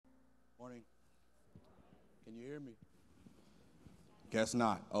Can you hear me? Guess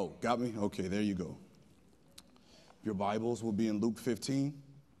not. Oh, got me? Okay, there you go. Your Bibles will be in Luke 15.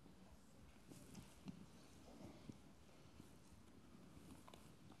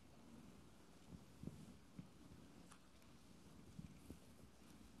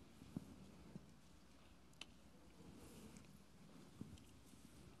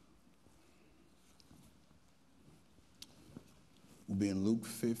 We'll be in Luke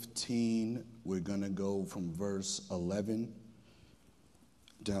 15. We're going to go from verse 11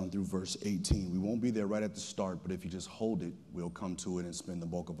 down through verse 18. We won't be there right at the start, but if you just hold it, we'll come to it and spend the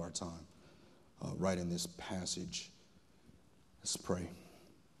bulk of our time right in this passage. Let's pray.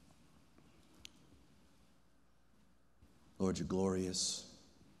 Lord, you're glorious,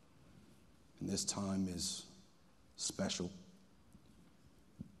 and this time is special.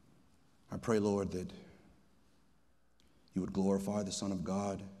 I pray, Lord, that you would glorify the Son of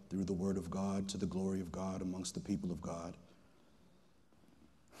God through the word of God to the glory of God amongst the people of God.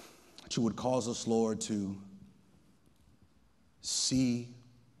 That you would cause us, Lord, to see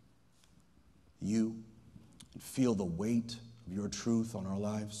you and feel the weight of your truth on our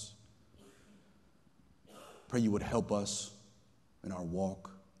lives. Pray you would help us in our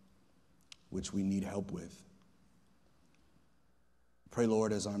walk, which we need help with. Pray,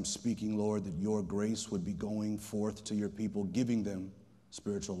 Lord, as I'm speaking, Lord, that your grace would be going forth to your people, giving them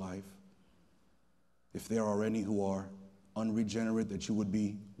spiritual life. If there are any who are unregenerate, that you would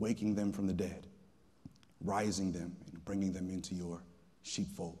be waking them from the dead, rising them and bringing them into your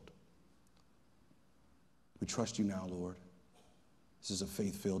sheepfold. We trust you now, Lord. This is a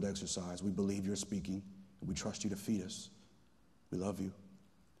faith-filled exercise. We believe you're speaking, and we trust you to feed us. We love you.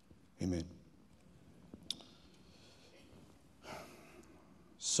 Amen.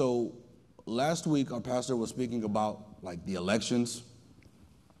 So last week, our pastor was speaking about the elections.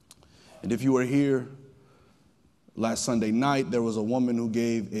 And if you were here last Sunday night, there was a woman who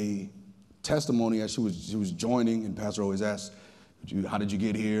gave a testimony as she was joining, and pastor always asks, how did you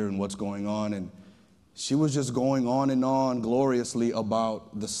get here and what's going on? And she was just going on and on gloriously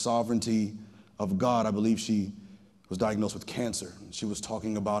about the sovereignty of God. I believe she was diagnosed with cancer. She was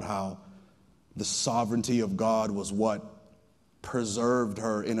talking about how the sovereignty of God was what preserved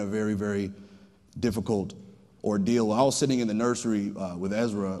her in a very, very difficult ordeal. I was sitting in the nursery with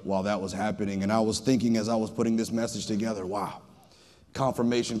Ezra while that was happening, and I was thinking as I was putting this message together, wow,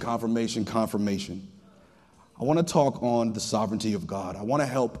 confirmation, confirmation, confirmation. I want to talk on the sovereignty of God. I want to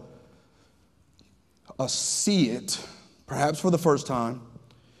help us see it, perhaps for the first time.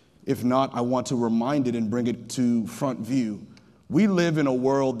 If not, I want to remind it and bring it to front view. We live in a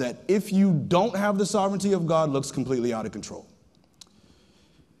world that, if you don't have the sovereignty of God, looks completely out of control.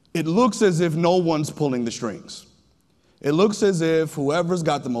 It looks as if no one's pulling the strings. It looks as if whoever's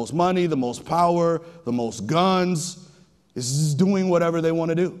got the most money, the most power, the most guns is just doing whatever they want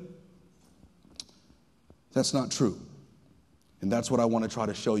to do. That's not true. And that's what I want to try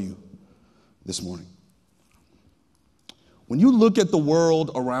to show you this morning. When you look at the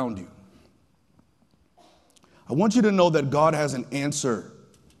world around you, I want you to know that God has an answer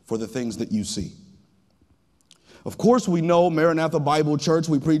for the things that you see. Of course, we know, Maranatha Bible Church,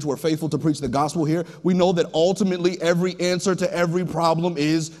 we're faithful to preach the gospel here. We know that ultimately every answer to every problem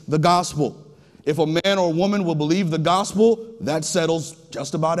is the gospel. If a man or woman will believe the gospel, that settles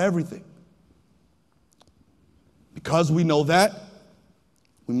just about everything. Because we know that,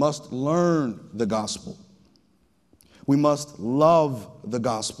 we must learn the gospel. We must love the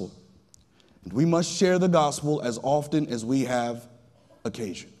gospel. And we must share the gospel as often as we have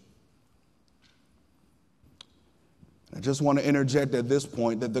occasion. I just want to interject at this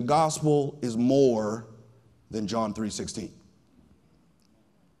point that the gospel is more than John 3:16.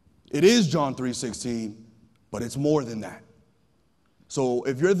 It is John 3:16, but it's more than that. So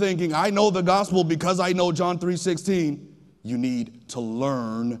if you're thinking, I know the gospel because I know John 3:16, you need to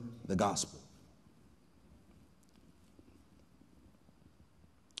learn the gospel.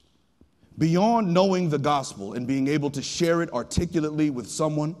 Beyond knowing the gospel and being able to share it articulately with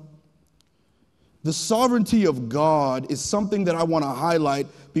someone, the sovereignty of God is something that I want to highlight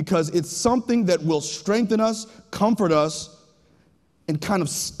because it's something that will strengthen us, comfort us, and kind of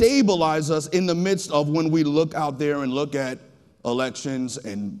stabilize us in the midst of when we look out there and look at elections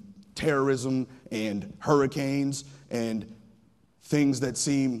and terrorism and hurricanes and things that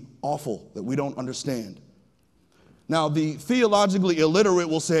seem awful that we don't understand. Now, the theologically illiterate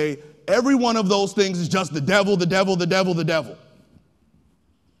will say every one of those things is just the devil, the devil, the devil, the devil.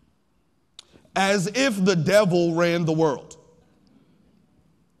 As if the devil ran the world.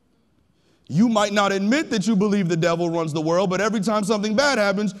 You might not admit that you believe the devil runs the world, but every time something bad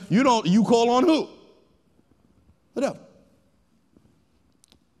happens, you call on who? The devil.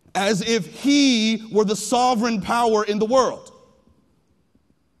 As if he were the sovereign power in the world.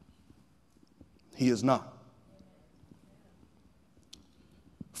 He is not.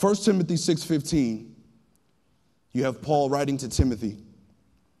 1 Timothy 6:15, you have Paul writing to Timothy.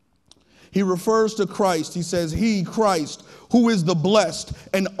 He refers to Christ. He says, he, Christ, who is the blessed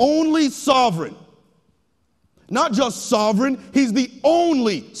and only sovereign. Not just sovereign, he's the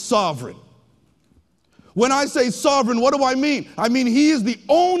only sovereign. When I say sovereign, what do I mean? I mean he is the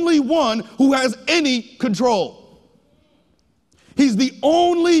only one who has any control. He's the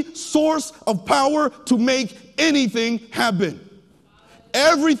only source of power to make anything happen.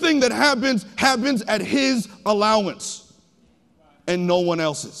 Everything that happens at his allowance and no one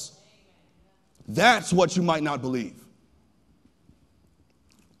else's. That's what you might not believe.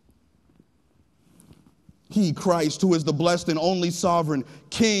 He, Christ, who is the blessed and only sovereign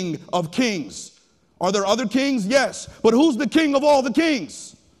King of kings. Are there other kings? Yes. But who's the king of all the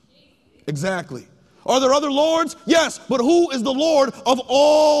kings? Exactly. Are there other lords? Yes. But who is the Lord of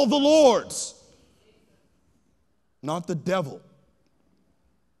all the lords? Not the devil.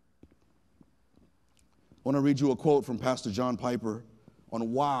 I want to read you a quote from Pastor John Piper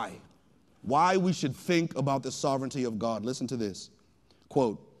on why we should think about the sovereignty of God. Listen to this.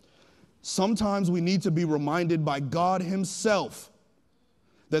 Quote, sometimes we need to be reminded by God himself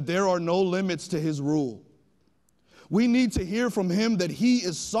that there are no limits to his rule. We need to hear from him that he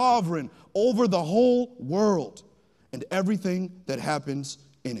is sovereign over the whole world and everything that happens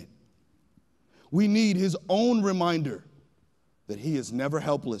in it. We need his own reminder that he is never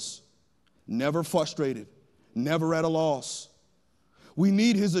helpless, never frustrated, never at a loss. We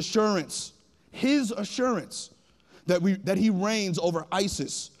need his assurance that he reigns over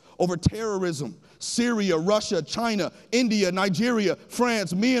ISIS, over terrorism, Syria, Russia, China, India, Nigeria,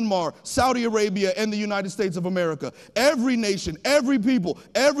 France, Myanmar, Saudi Arabia, and the United States of America. Every nation, every people,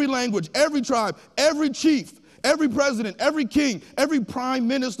 every language, every tribe, every chief, every president, every king, every prime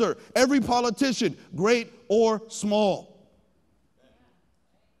minister, every politician, great or small.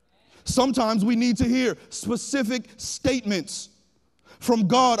 Sometimes we need to hear specific statements from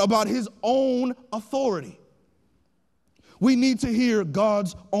God about his own authority. We need to hear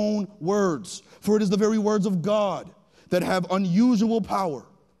God's own words, for it is the very words of God that have unusual power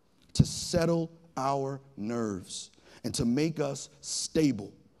to settle our nerves and to make us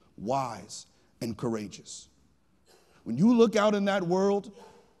stable, wise, and courageous. When you look out in that world,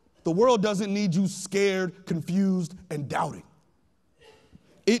 the world doesn't need you scared, confused, and doubting.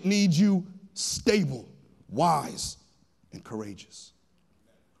 It needs you stable, wise, and courageous.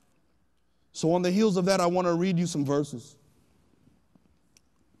 So on the heels of that, I want to read you some verses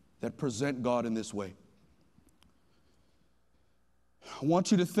that present God in this way. I want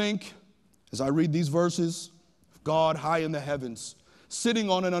you to think, as I read these verses, of God high in the heavens, sitting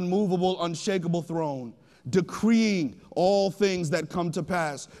on an unmovable, unshakable throne, decreeing all things that come to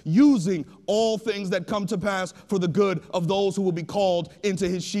pass, using all things that come to pass for the good of those who will be called into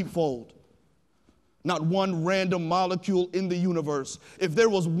his sheepfold. Not one random molecule in the universe. If there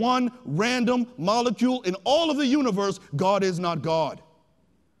was one random molecule in all of the universe, God is not God.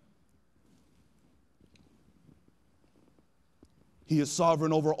 He is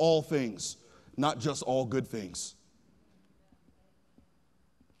sovereign over all things, not just all good things.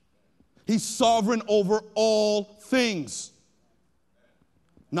 He's sovereign over all things,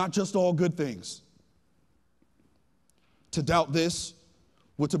 not just all good things. To doubt this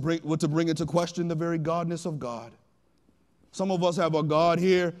would to bring into question the very godness of God. Some of us have a God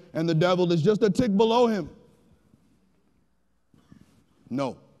here, and the devil is just a tick below him.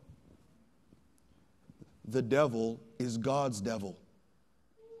 No. The devil is God's devil.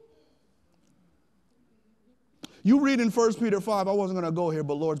 You read in 1 Peter 5, I wasn't going to go here,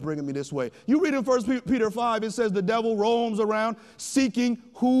 but Lord's bringing me this way. You read in 1 Peter 5, it says the devil roams around seeking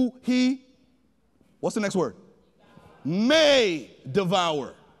who he, what's the next word? May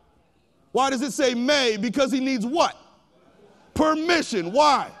devour. Why does it say may? Because he needs what? Permission.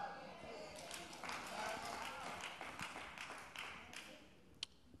 Why?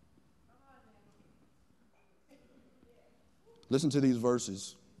 Listen to these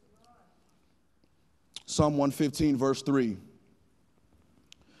verses. Psalm 115, verse 3.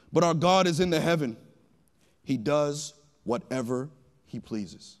 But our God is in the heaven. He does whatever he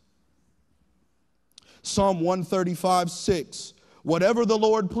pleases. Psalm 135, 6. Whatever the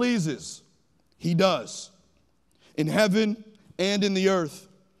Lord pleases, he does. In heaven and in the earth,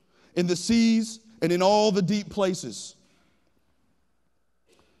 in the seas and in all the deep places.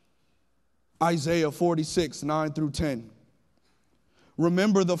 Isaiah 46, 9 through 10.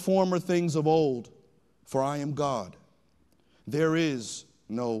 Remember the former things of old, For I am God. There is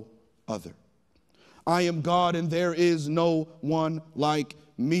no other. I am God, and there is no one like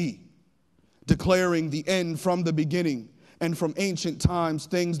me, declaring the end from the beginning, and from ancient times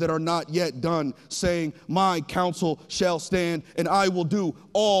things that are not yet done, saying, my counsel shall stand, and I will do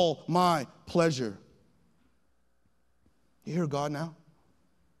all my pleasure. You hear God now?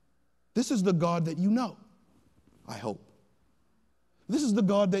 This is the God that you know, I hope. This is the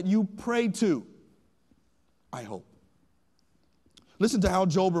God that you pray to, I hope. Listen to how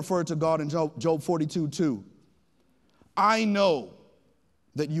Job referred to God in Job 42:2. I know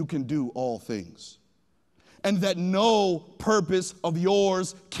that you can do all things, and that no purpose of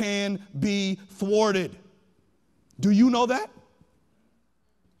yours can be thwarted. Do you know that?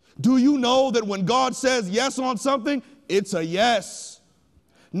 Do you know that when God says yes on something, it's a yes?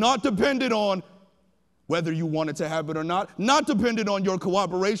 Not dependent on whether you want it to happen or not dependent on your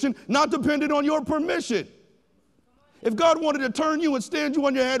cooperation, not dependent on your permission. If God wanted to turn you and stand you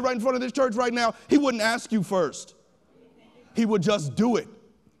on your head right in front of this church right now, he wouldn't ask you first. He would just do it.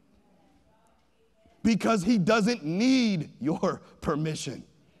 Because he doesn't need your permission.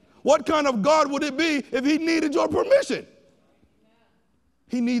 What kind of God would it be if he needed your permission?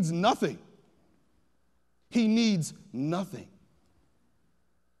 He needs nothing. He needs nothing.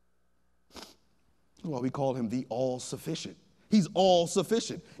 Well, we call him the all-sufficient. He's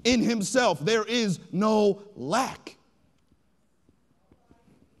all-sufficient. In himself, there is no lack.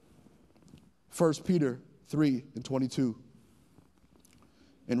 1 Peter 3:22,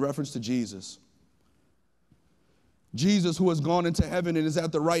 in reference to Jesus. Jesus, who has gone into heaven and is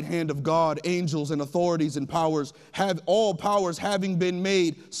at the right hand of God, angels and authorities and powers, have all powers having been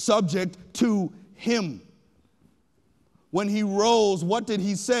made subject to him. When he rose, what did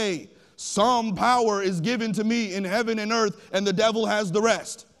he say? Some power is given to me in heaven and earth, and the devil has the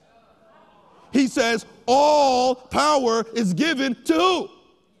rest. He says, all power is given to who?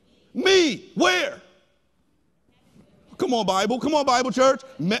 Me. Where? Come on, Bible. Come on, Bible church.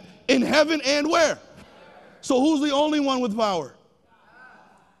 In heaven and where? So who's the only one with power?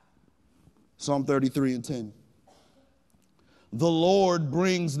 Psalm 33:10. The Lord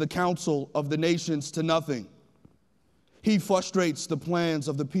brings the counsel of the nations to nothing. He frustrates the plans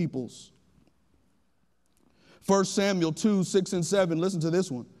of the peoples. 1 Samuel 2:6-7. Listen to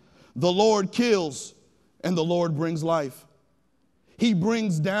this one. The Lord kills and the Lord brings life. He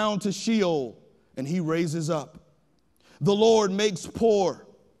brings down to Sheol and he raises up. The Lord makes poor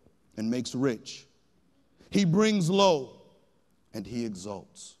and makes rich. He brings low and he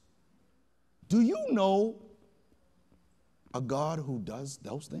exalts. Do you know a God who does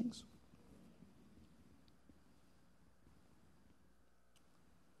those things?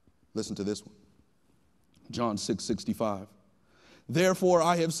 Listen to this one. John 6:65. Therefore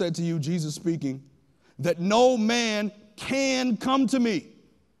I have said to you, Jesus speaking, that no man can come to me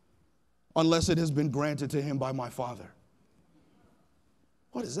unless it has been granted to him by my Father.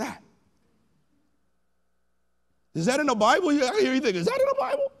 What is that? Is that in the Bible? I hear you think, is that in the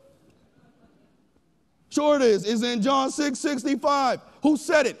Bible? Sure it is. It's in John 6:65. Who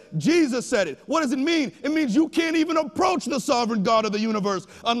said it? Jesus said it. What does it mean? It means you can't even approach the sovereign God of the universe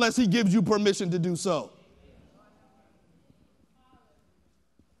unless he gives you permission to do so.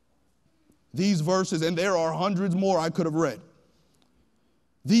 These verses, and there are hundreds more I could have read.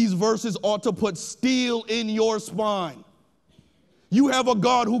 These verses ought to put steel in your spine. You have a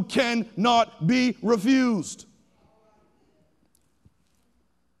God who cannot be refused.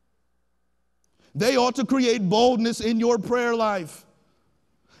 They ought to create boldness in your prayer life,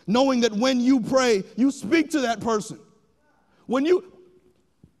 knowing that when you pray, you speak to that person. When you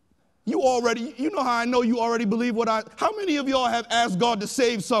know how I know you already believe how many of y'all have asked God to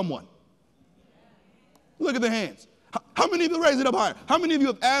save someone? Look at the hands. How many of you, raise it up higher, how many of you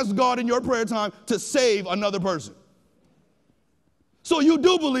have asked God in your prayer time to save another person? So you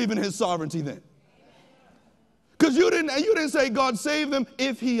do believe in his sovereignty then. Because you didn't say, God, save them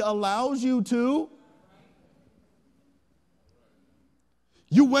if he allows you to.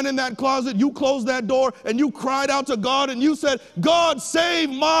 You went in that closet, you closed that door, and you cried out to God, and you said, God, save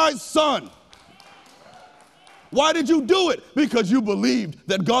my son. Why did you do it? Because you believed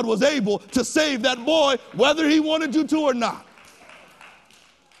that God was able to save that boy, whether he wanted you to or not.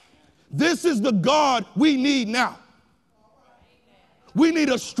 This is the God we need now. We need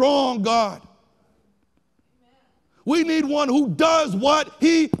a strong God. We need one who does what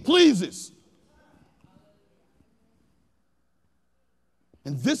he pleases.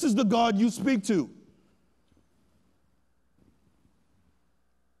 And this is the God you speak to.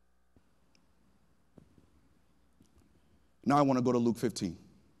 Now I want to go to Luke 15.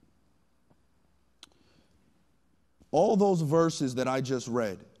 All those verses that I just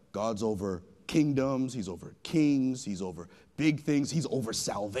read, God's over kingdoms, he's over kings, he's over big things, he's over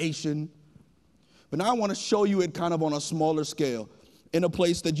salvation. But now I want to show you it kind of on a smaller scale in a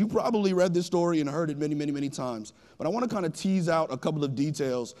place that you probably read this story and heard it many, many, many times. But I want to kind of tease out a couple of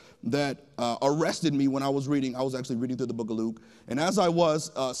details that arrested me when I was reading. I was actually reading through the book of Luke. And as I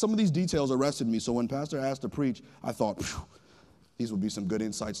was, some of these details arrested me. So when Pastor asked to preach, I thought, these would be some good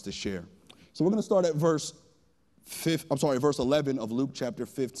insights to share. So we're going to start at verse 11 of Luke chapter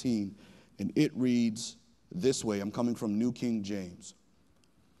 15. And it reads this way. I'm coming from New King James.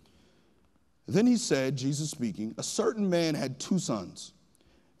 Then he said, Jesus speaking, a certain man had 2 sons,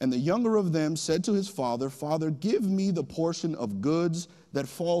 and the younger of them said to his father, Father, give me the portion of goods that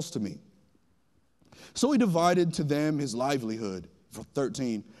falls to me. So he divided to them his livelihood, for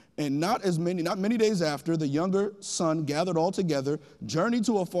 13. And not many days after, the younger son gathered all together, journeyed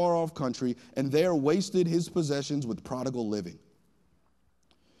to a far-off country, and there wasted his possessions with prodigal living.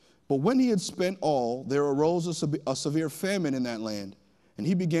 But when he had spent all, there arose a severe famine in that land, and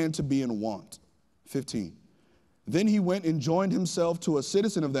he began to be in want. 15. Then he went and joined himself to a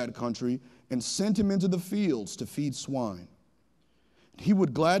citizen of that country and sent him into the fields to feed swine. He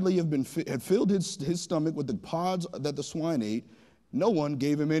would gladly had filled his stomach with the pods that the swine ate. No one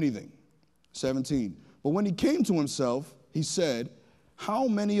gave him anything. 17. But when he came to himself, he said, how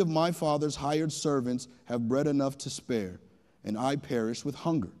many of my father's hired servants have bread enough to spare, and I perish with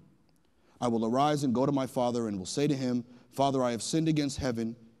hunger? I will arise and go to my father and will say to him, Father, I have sinned against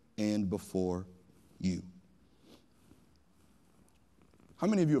heaven and before you. How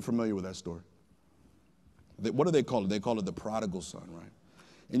many of you are familiar with that story? What do they call it? They call it the prodigal son, right?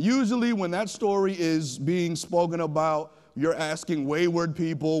 And usually when that story is being spoken about, you're asking wayward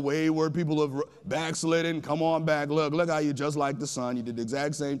people have backslidden, come on back. Look how you're just like the son. You did the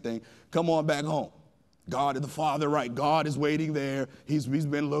exact same thing. Come on back home. God is the Father, right? God is waiting there. He's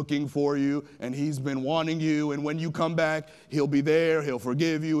been looking for you, and he's been wanting you. And when you come back, he'll be there. He'll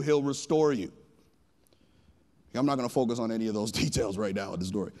forgive you. He'll restore you. I'm not going to focus on any of those details right now in the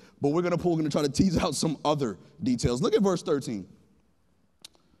story. But we're going to try to tease out some other details. Look at verse 13.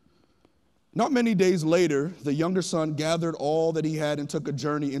 Not many days later, the younger son gathered all that he had and took a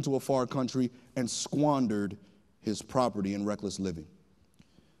journey into a far country and squandered his property in reckless living.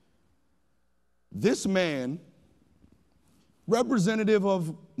 This man, representative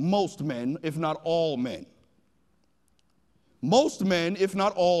of most men, if not all men. Most men, if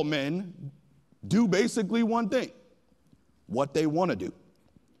not all men, do basically one thing, what they want to do.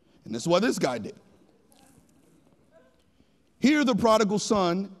 And this is what this guy did. Here, the prodigal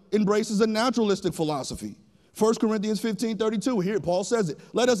son embraces a naturalistic philosophy. 1 Corinthians 15:32, here Paul says it.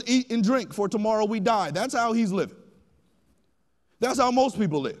 Let us eat and drink, for tomorrow we die. That's how he's living. That's how most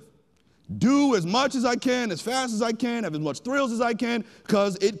people live. Do as much as I can, as fast as I can, have as much thrills as I can,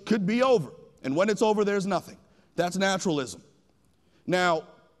 because it could be over. And when it's over, there's nothing. That's naturalism. Now,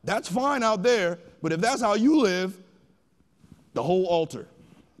 that's fine out there, but if that's how you live, the whole altar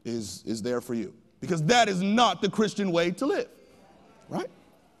is there for you. Because that is not the Christian way to live, right?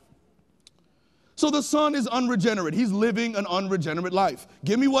 So the son is unregenerate. He's living an unregenerate life.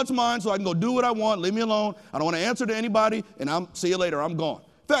 Give me what's mine so I can go do what I want. Leave me alone. I don't want to answer to anybody, and see you later. I'm gone.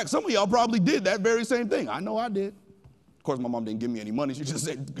 In fact, some of y'all probably did that very same thing. I know I did. Of course, my mom didn't give me any money. She just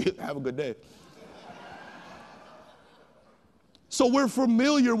said, have a good day. So we're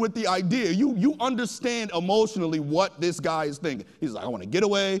familiar with the idea. You understand emotionally what this guy is thinking. He's like, I want to get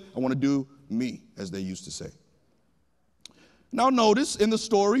away. I want to do me, as they used to say. Now notice in the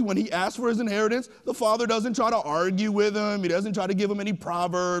story, when he asks for his inheritance, the father doesn't try to argue with him. He doesn't try to give him any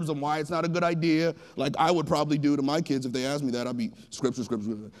proverbs on why it's not a good idea, like I would probably do to my kids if they asked me that. I'd be scripture.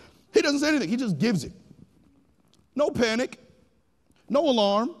 He doesn't say anything. He just gives it. No panic, no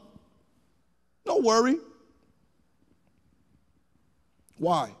alarm, no worry.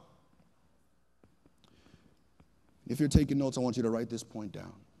 Why? If you're taking notes, I want you to write this point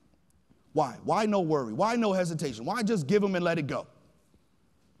down. Why? Why no worry? Why no hesitation? Why just give them and let it go?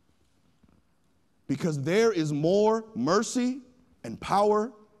 Because there is more mercy and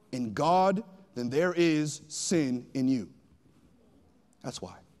power in God than there is sin in you. That's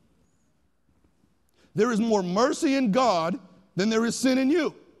why. There is more mercy in God than there is sin in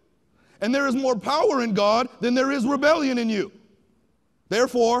you. And there is more power in God than there is rebellion in you.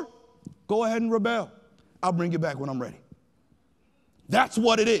 Therefore, go ahead and rebel. I'll bring you back when I'm ready. That's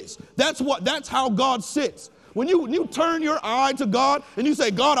what it is. That's how God sits. When you turn your eye to God and you say,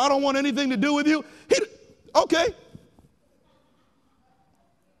 God, I don't want anything to do with you. Okay.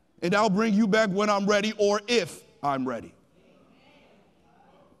 And I'll bring you back when I'm ready or if I'm ready.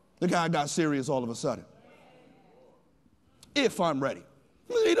 Look how I got serious all of a sudden. if I'm ready.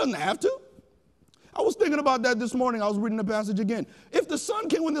 He doesn't have to. I was thinking about that this morning. I was reading the passage again. If the son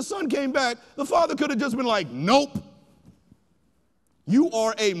came, when the son came back, the father could have just been like, nope. You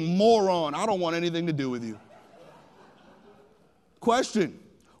are a moron. I don't want anything to do with you. Question,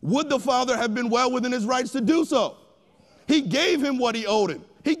 would the father have been well within his rights to do so? He gave him what he owed him.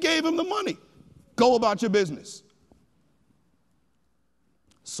 He gave him the money. Go about your business.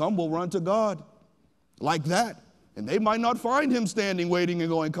 Some will run to God like that, and they might not find him standing, waiting, and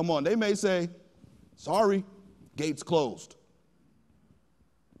going, come on. They may say, sorry, gates closed.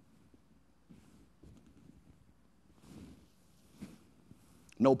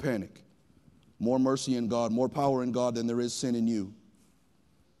 No panic. More mercy in God, more power in God than there is sin in you.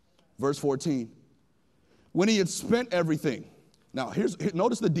 Verse 14. When he had spent everything. Now,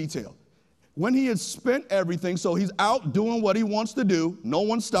 notice the detail. When he had spent everything, so he's out doing what he wants to do. No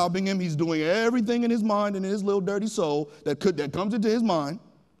one's stopping him. He's doing everything in his mind and in his little dirty soul that comes into his mind.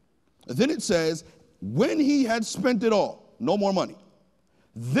 Then it says, when he had spent it all, no more money,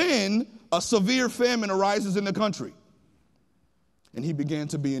 then a severe famine arises in the country, and he began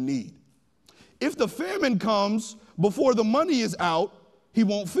to be in need. If the famine comes before the money is out, he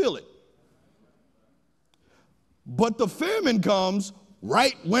won't feel it. But the famine comes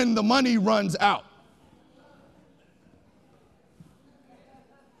right when the money runs out.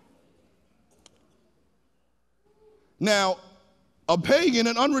 Now, a pagan,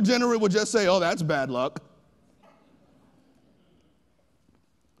 an unregenerate would just say, oh, that's bad luck.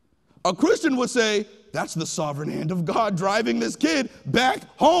 A Christian would say, that's the sovereign hand of God driving this kid back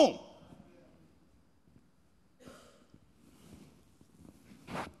home.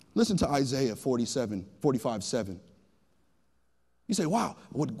 Listen to Isaiah 45:7. You say, wow,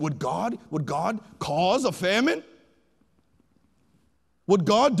 would God cause a famine? Would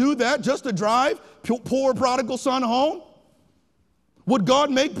God do that just to drive poor prodigal son home? Would God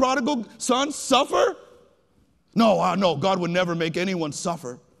make prodigal sons suffer? No, no, God would never make anyone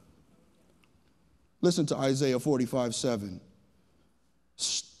suffer. Listen to Isaiah 45:7.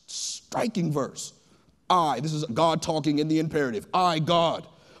 Striking verse. This is God talking in the imperative. I, God,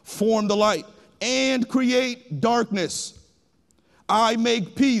 form the light and create darkness. I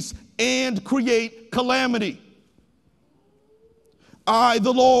make peace and create calamity. I,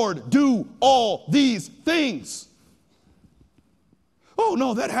 the Lord, do all these things. Oh,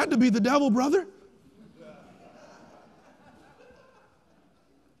 no, that had to be the devil, brother.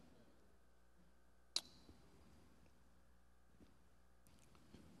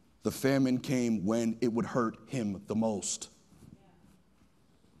 The famine came when it would hurt him the most.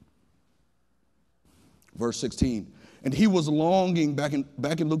 Verse 16. And he was longing, back in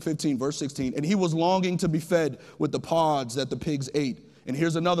Luke 15, verse 16, and he was longing to be fed with the pods that the pigs ate. And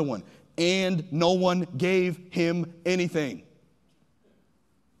here's another one. And no one gave him anything.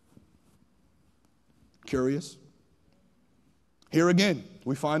 Curious? Here again,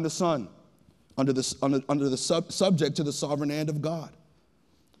 we find the son under the subject to the sovereign hand of God.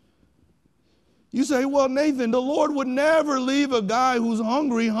 You say, well, Nathan, the Lord would never leave a guy who's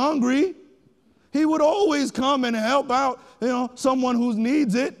hungry. He would always come and help out, someone who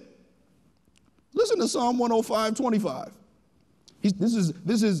needs it. Listen to Psalm 105:25.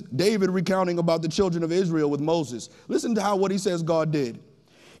 This is David recounting about the children of Israel with Moses. Listen to what he says God did.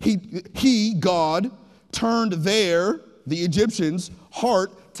 God, turned the Egyptians'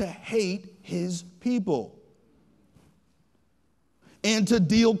 heart to hate his people and to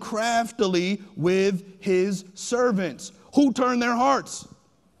deal craftily with his servants. Who turned their hearts?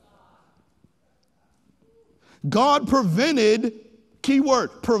 God prevented,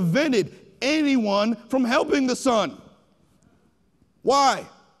 keyword, prevented anyone from helping the son. Why?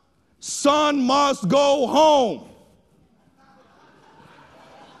 Son must go home.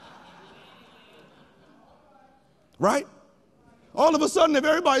 Right? All of a sudden, if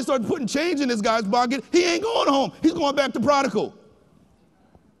everybody starts putting change in this guy's pocket, he ain't going home. He's going back to prodigal.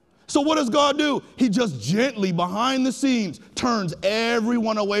 So what does God do? He just gently, behind the scenes, turns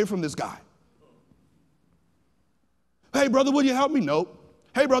everyone away from this guy. Hey, brother, will you help me? Nope.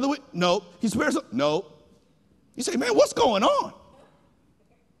 Hey, brother, nope. He spares something? Nope. You say, man, what's going on?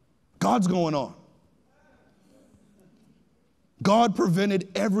 God's going on. God prevented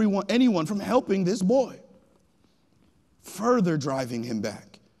anyone from helping this boy, further driving him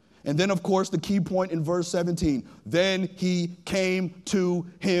back. And then, of course, the key point in verse 17, then he came to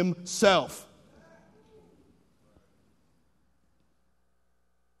himself.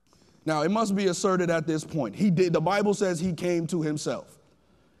 Now, it must be asserted at this point, the Bible says he came to himself.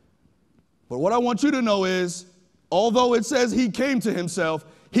 But what I want you to know is, although it says he came to himself,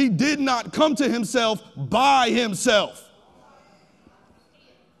 he did not come to himself by himself.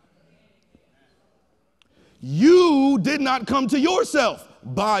 You did not come to yourself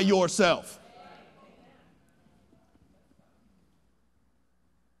by yourself.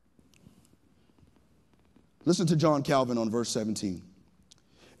 Listen to John Calvin on verse 17.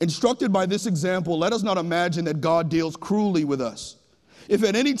 Instructed by this example, let us not imagine that God deals cruelly with us. If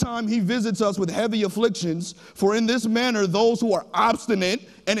at any time he visits us with heavy afflictions, for in this manner those who are obstinate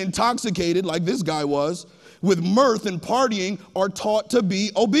and intoxicated, like this guy was, with mirth and partying, are taught to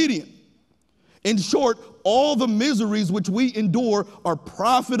be obedient. In short, all the miseries which we endure are a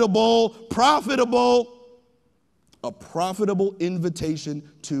profitable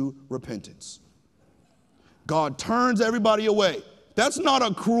invitation to repentance. God turns everybody away. That's not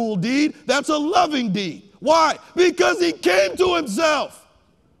a cruel deed. That's a loving deed. Why? Because he came to himself.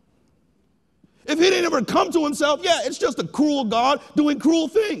 If he didn't ever come to himself, yeah, it's just a cruel God doing cruel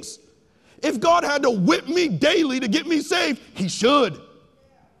things. If God had to whip me daily to get me saved, he should.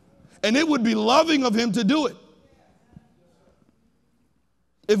 And it would be loving of him to do it.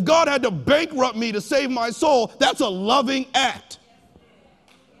 If God had to bankrupt me to save my soul, that's a loving act.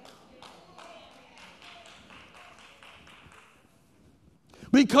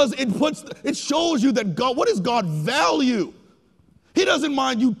 Because it shows you that God, what does God value? He doesn't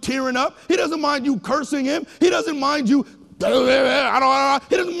mind you tearing up. He doesn't mind you cursing him. He doesn't mind you, he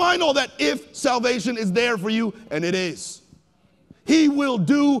doesn't mind all that if salvation is there for you, and it is. He will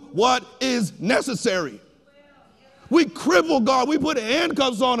do what is necessary. We cripple God. We put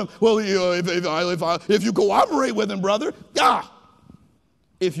handcuffs on him. Well, if you cooperate with him, brother,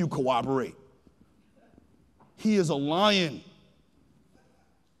 if you cooperate. He is a lion.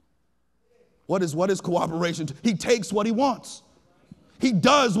 What is cooperation? He takes what he wants. He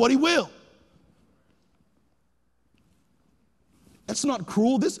does what he will. That's not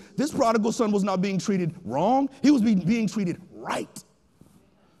cruel. This prodigal son was not being treated wrong. He was being treated right.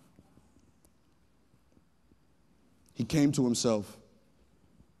 He came to himself,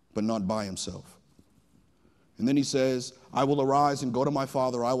 but not by himself. And then he says, I will arise and go to my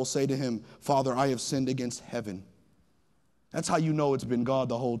father. I will say to him, Father, I have sinned against heaven. That's how you know it's been God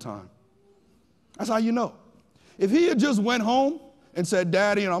the whole time. That's how you know. If he had just went home and said,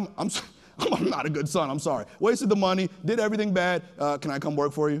 Daddy, I'm not a good son, I'm sorry. Wasted the money, did everything bad, can I come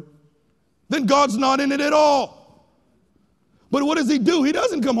work for you? Then God's not in it at all. But what does he do? He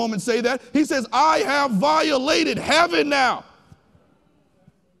doesn't come home and say that. He says, I have violated heaven now.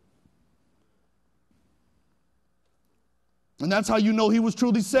 And that's how you know he was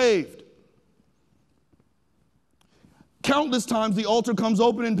truly saved. Countless times the altar comes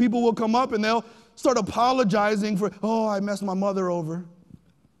open and people will come up and they'll start apologizing for, oh, I messed my mother over.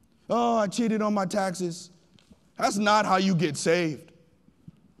 Oh, I cheated on my taxes. That's not how you get saved.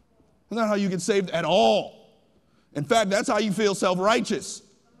 That's not how you get saved at all. In fact, that's how you feel self-righteous.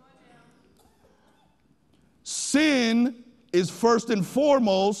 Sin is first and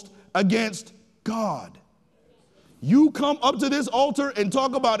foremost against God. You come up to this altar and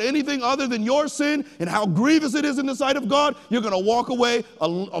talk about anything other than your sin and how grievous it is in the sight of God, you're going to walk away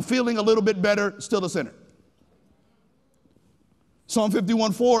feeling a little bit better, still a sinner. Psalm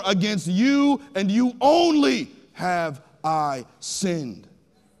 51:4, against you and you only have I sinned.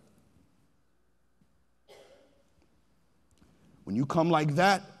 When you come like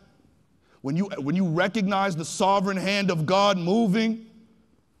that, when you recognize the sovereign hand of God moving,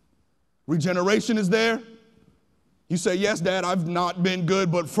 regeneration is there. You say, yes, Dad, I've not been good,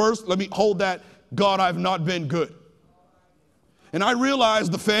 but first, let me hold that. God, I've not been good. And I realize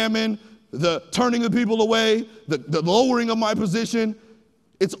the famine, the turning of people away, the lowering of my position,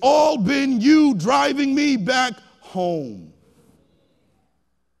 it's all been you driving me back home.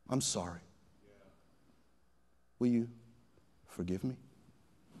 I'm sorry. Will you forgive me?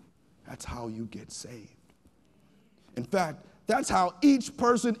 That's how you get saved. In fact, that's how each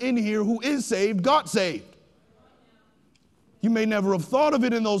person in here who is saved got saved. You may never have thought of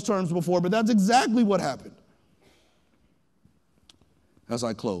it in those terms before, but that's exactly what happened. As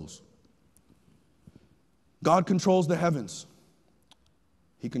I close, God controls the heavens.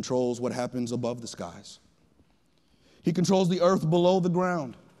 He controls what happens above the skies. He controls the earth below the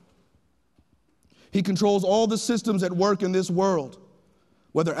ground. He controls all the systems at work in this world,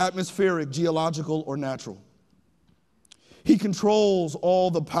 whether atmospheric, geological, or natural. He controls all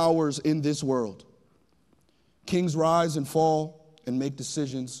the powers in this world. Kings rise and fall and make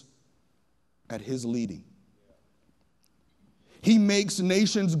decisions at his leading. He makes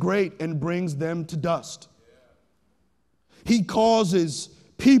nations great and brings them to dust. He causes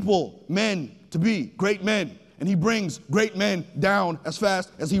people, men, to be great men, and he brings great men down as fast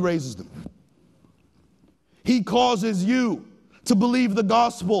as he raises them. He causes you to believe the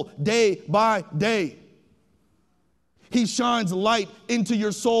gospel day by day. He shines light into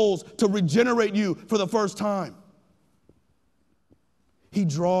your souls to regenerate you for the first time. He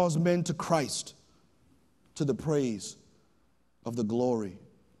draws men to Christ, to the praise of the glory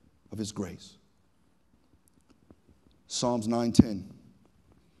of his grace. Psalms 9:10.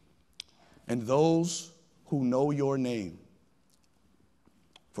 And those who know your name,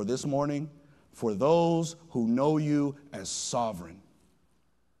 for this morning, for those who know you as sovereign,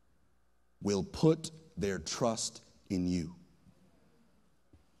 will put their trust in you.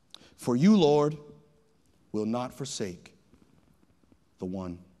 For you, Lord, will not forsake the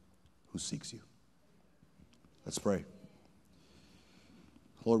one who seeks you. Let's pray.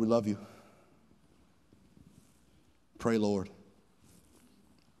 Lord, we love you. Pray, Lord,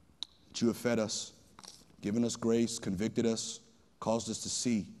 that you have fed us, given us grace, convicted us, caused us to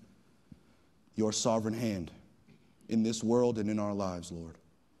see your sovereign hand in this world and in our lives, Lord.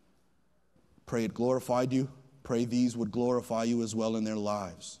 Pray it glorified you. Pray these would glorify you as well in their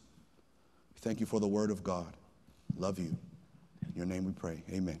lives. Thank you for the word of God. Love you. In your name we pray.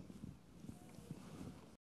 Amen.